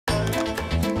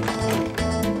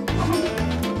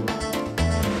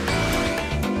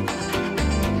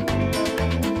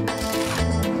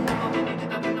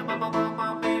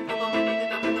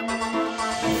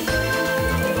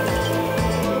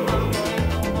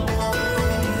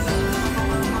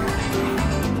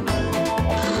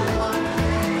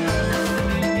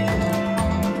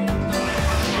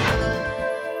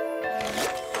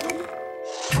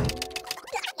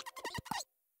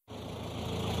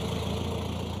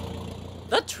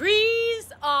The trees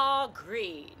are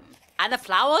green and the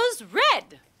flowers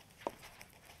red.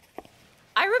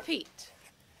 I repeat,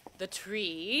 the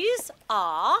trees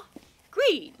are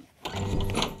green.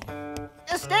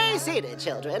 Stay seated,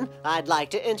 children. I'd like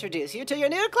to introduce you to your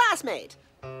new classmate,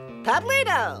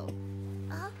 Pablito.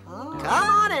 Come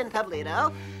on in,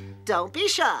 Pablito. Don't be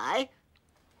shy.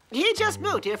 He just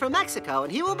moved here from Mexico,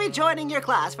 and he will be joining your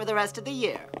class for the rest of the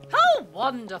year. How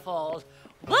wonderful.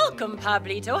 Welcome,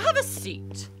 Pablito. Have a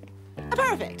seat.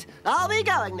 Perfect. I'll be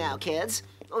going now, kids.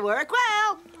 Work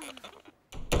well.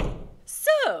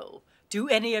 So, do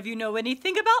any of you know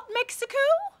anything about Mexico?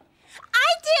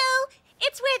 I do.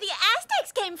 It's where the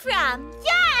Aztecs came from.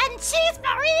 Yeah, and cheese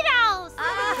burritos.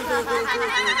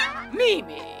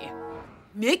 Mimi.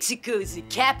 Mexico's the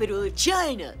capital of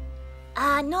China.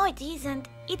 No, it isn't.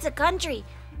 It's a country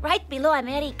right below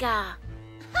America.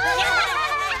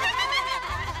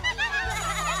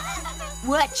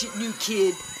 Watch it, new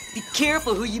kid. Be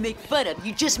careful who you make fun of.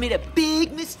 You just made a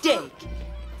big mistake.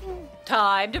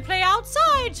 Time to play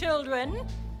outside, children.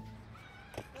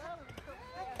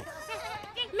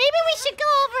 Maybe we should go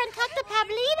over and talk to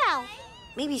Pablito.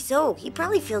 Maybe so. He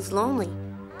probably feels lonely.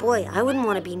 Boy, I wouldn't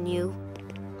want to be new.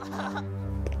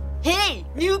 Hey,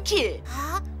 new kid.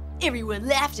 Huh? Everyone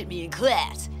laughed at me in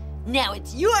class. Now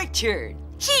it's your turn.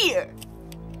 Here.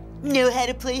 Know how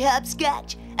to play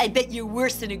hopscotch? I bet you're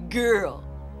worse than a girl.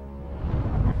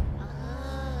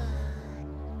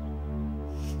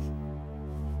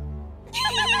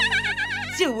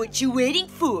 So what you waiting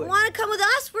for? Want to come with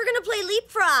us? We're gonna play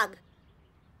leapfrog.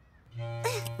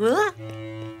 Huh?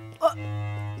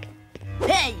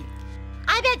 Hey!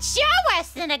 I bet you're worse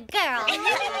than a girl.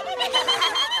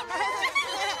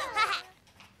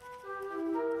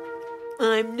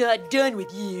 I'm not done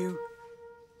with you.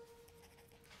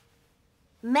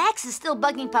 Max is still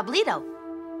bugging Pablito.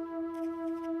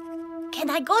 Can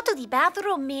I go to the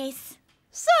bathroom, miss?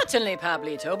 Certainly,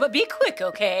 Pablito, but be quick,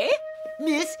 okay?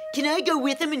 Miss, can I go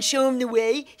with him and show him the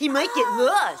way? He might get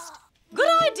lost. Good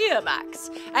idea,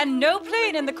 Max. And no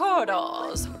playing in the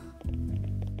corridors.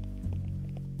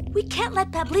 We can't let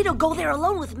Pablito go there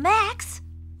alone with Max.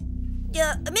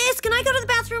 Miss, can I go to the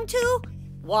bathroom too?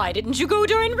 Why didn't you go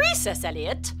during recess,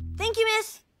 Eliot? Thank you,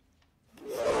 miss.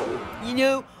 You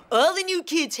know, all the new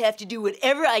kids have to do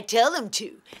whatever I tell them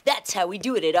to. That's how we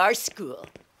do it at our school.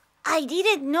 I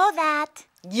didn't know that.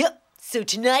 Yep. So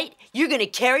tonight, you're gonna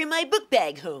carry my book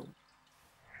bag home.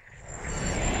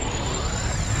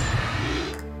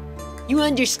 You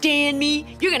understand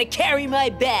me? You're gonna carry my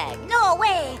bag. No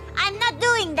way. I'm not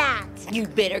doing that.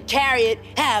 You'd better carry it.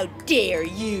 How dare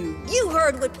you? You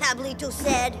heard what Pablito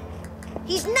said.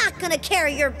 He's not gonna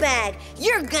carry your bag.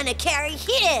 You're gonna carry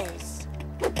his.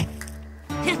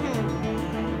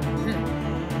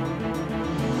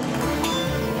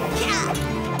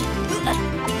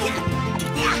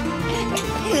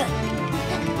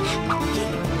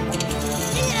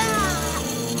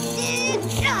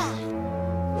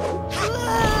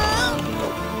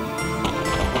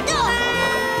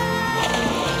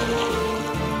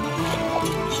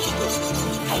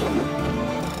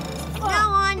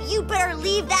 You better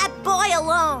leave that boy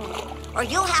alone, or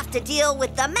you'll have to deal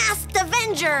with the Masked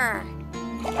Avenger.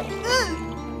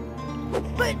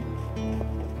 But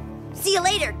see you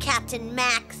later, Captain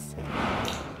Max.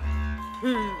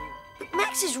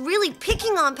 Max is really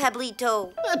picking on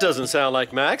Pablito. That doesn't sound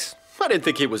like Max. I didn't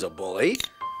think he was a bully.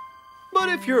 But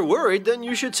if you're worried, then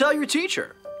you should tell your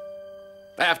teacher.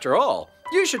 After all,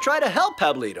 you should try to help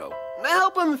Pablito.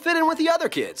 Help him fit in with the other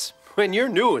kids. When you're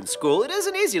new in school, it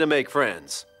isn't easy to make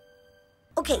friends.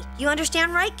 Okay, you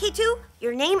understand, right, K2?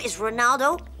 Your name is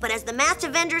Ronaldo, but as the Masked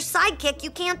Avenger's sidekick, you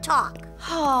can't talk.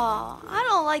 Oh, I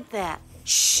don't like that.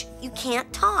 Shh, you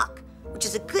can't talk, which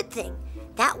is a good thing.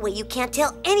 That way you can't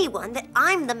tell anyone that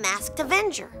I'm the Masked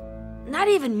Avenger. Not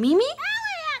even Mimi?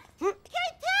 Eliot!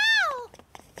 K2!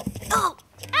 Oh!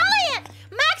 Eliot!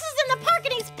 Max is in the park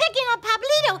and he's picking on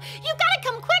Pablito. You gotta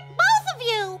come quick, both of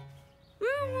you!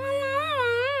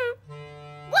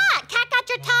 What? Cat got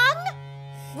your tongue?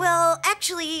 Well,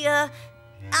 actually,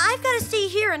 I've got to stay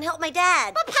here and help my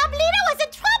dad. But Pablito is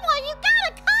in trouble and you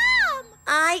gotta come!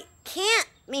 I can't,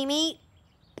 Mimi.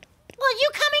 Will you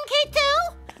come in, K2?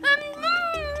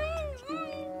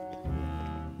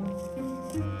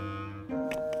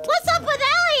 What's up with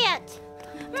Eliot?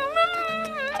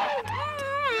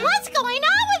 What's going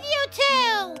on with you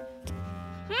two?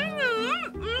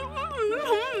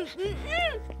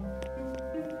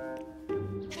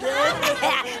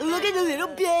 Look at the little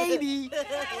baby.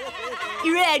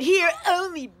 Around here,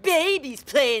 only babies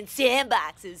play in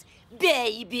sandboxes.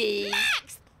 Baby.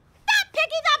 Max! Stop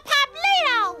picking on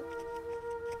Pablito!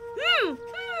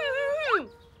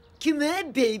 Come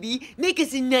on, baby. Make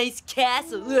us a nice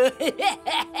castle.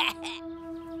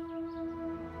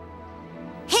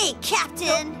 Hey,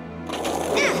 Captain!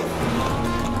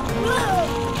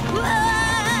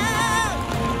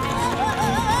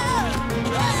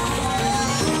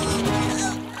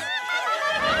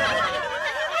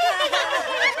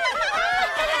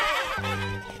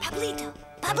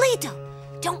 Pablito!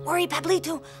 Don't worry,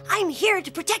 Pablito. I'm here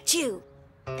to protect you.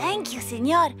 Thank you,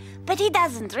 senor. But he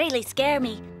doesn't really scare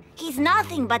me. He's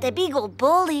nothing but a big old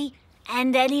bully.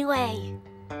 And anyway,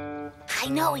 I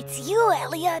know it's you,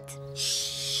 Eliot.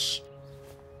 Shh.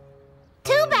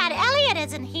 Too bad Eliot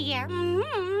isn't here.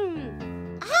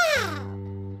 Ah!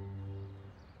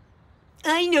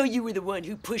 I know you were the one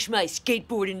who pushed my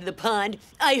skateboard into the pond.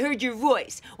 I heard your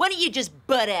voice. Why don't you just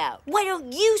butt out? Why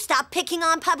don't you stop picking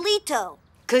on Pablito?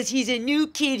 'Cause he's a new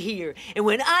kid here, and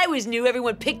when I was new,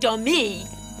 everyone picked on me.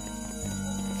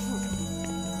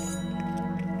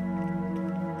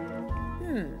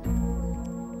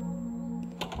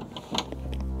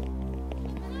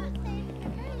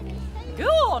 Go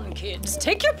on, kids.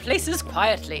 Take your places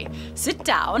quietly. Sit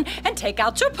down and take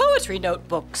out your poetry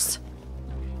notebooks.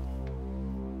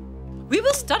 We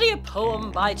will study a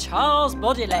poem by Charles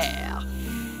Baudelaire.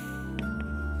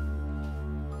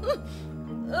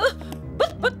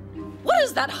 But what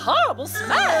is that horrible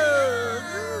smell?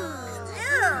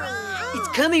 It's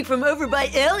coming from over by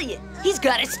Eliot. He's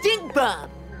got a stink bomb.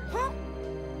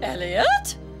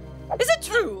 Eliot? Is it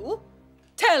true?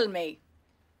 Tell me.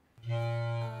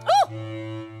 Oh!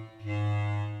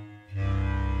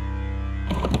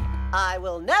 I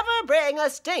will never bring a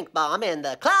stink bomb in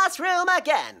the classroom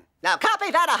again. Now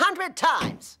copy that 100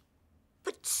 times.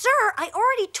 But, sir, I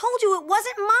already told you it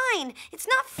wasn't mine. It's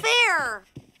not fair.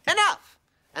 Enough!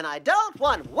 And I don't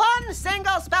want one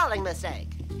single spelling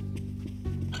mistake.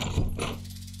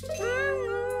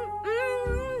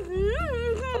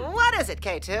 What is it,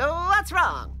 K2? What's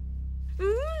wrong?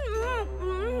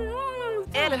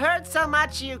 It hurts so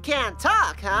much you can't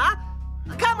talk, huh?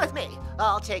 Come with me.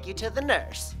 I'll take you to the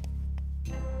nurse.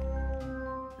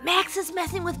 Max is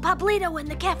messing with Pablito in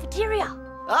the cafeteria.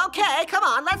 Okay, come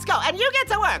on, let's go. And you get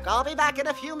to work. I'll be back in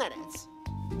a few minutes.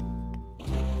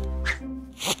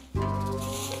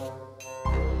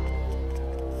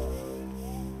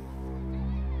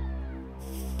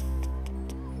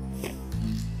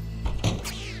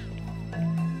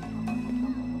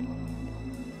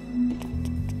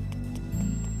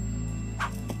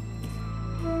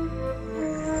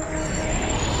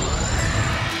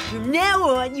 From now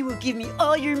on, you will give me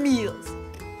all your meals.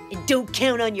 And don't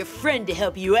count on your friend to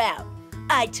help you out.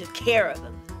 I took care of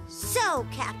him. So,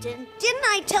 Captain, didn't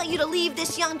I tell you to leave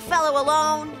this young fellow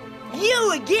alone?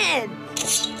 You again!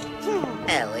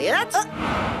 Eliot?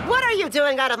 What are you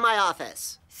doing out of my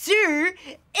office? Sir,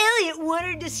 Eliot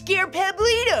wanted to scare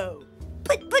Pablito.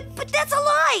 But that's a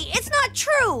lie. It's not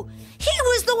true. He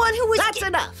was the one who was... That's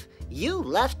enough. You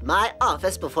left my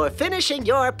office before finishing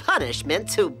your punishment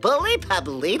to bully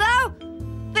Pablito?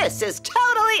 This is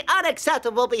totally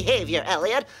unacceptable behavior,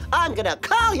 Eliot. I'm gonna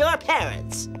call your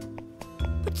parents.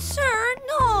 But, sir,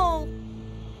 no.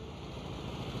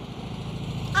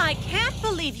 I can't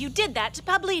believe you did that to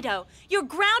Pablito. You're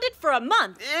grounded for a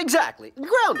month. Exactly.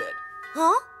 Grounded.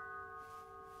 Huh?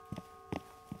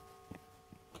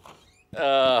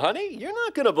 Honey, you're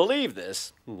not gonna believe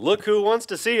this. Look who wants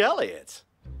to see Eliot.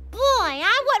 Boy,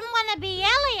 I wouldn't want to be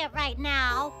Eliot right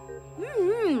now.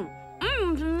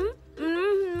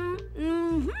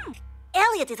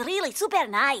 Eliot is really super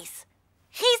nice.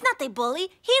 He's not a bully.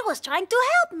 He was trying to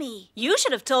help me. You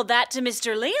should have told that to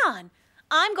Mr. Leon.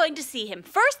 I'm going to see him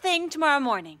first thing tomorrow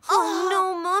morning. Oh,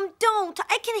 no, Mom, don't.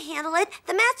 I can handle it.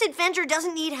 The masked adventurer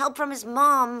doesn't need help from his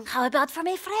mom. How about from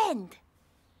a friend?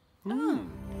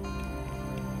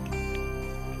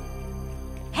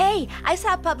 Hey, I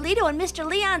saw Pablito in Mr.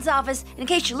 Leon's office, in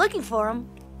case you're looking for him.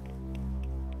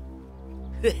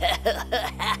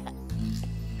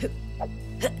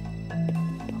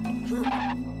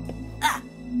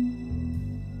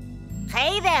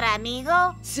 Hey there,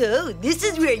 amigo. So, this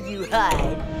is where you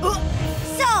hide.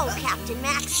 So, Captain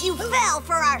Max, you fell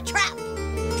for our trap.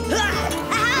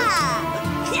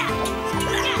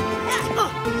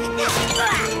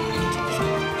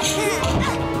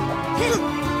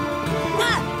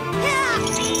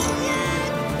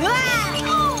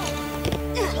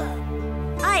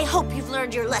 I hope you've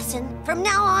learned your lesson. From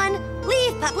now on,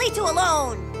 leave Pablito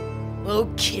alone.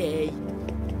 Okay.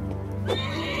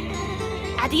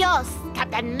 Adios,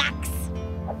 Captain Max.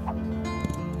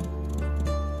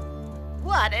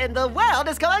 What in the world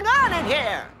is going on in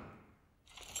here?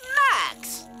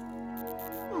 Max!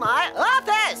 My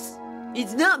office!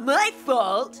 It's not my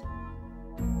fault.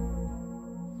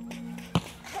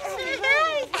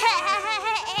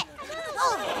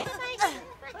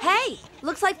 Hey,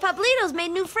 looks like Pablito's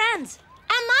made new friends.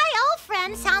 And my old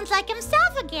friend sounds like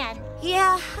himself again.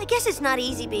 Yeah, I guess it's not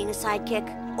easy being a sidekick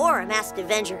or a masked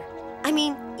avenger. I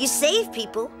mean, you save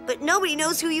people, but nobody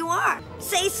knows who you are.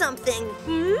 Say something.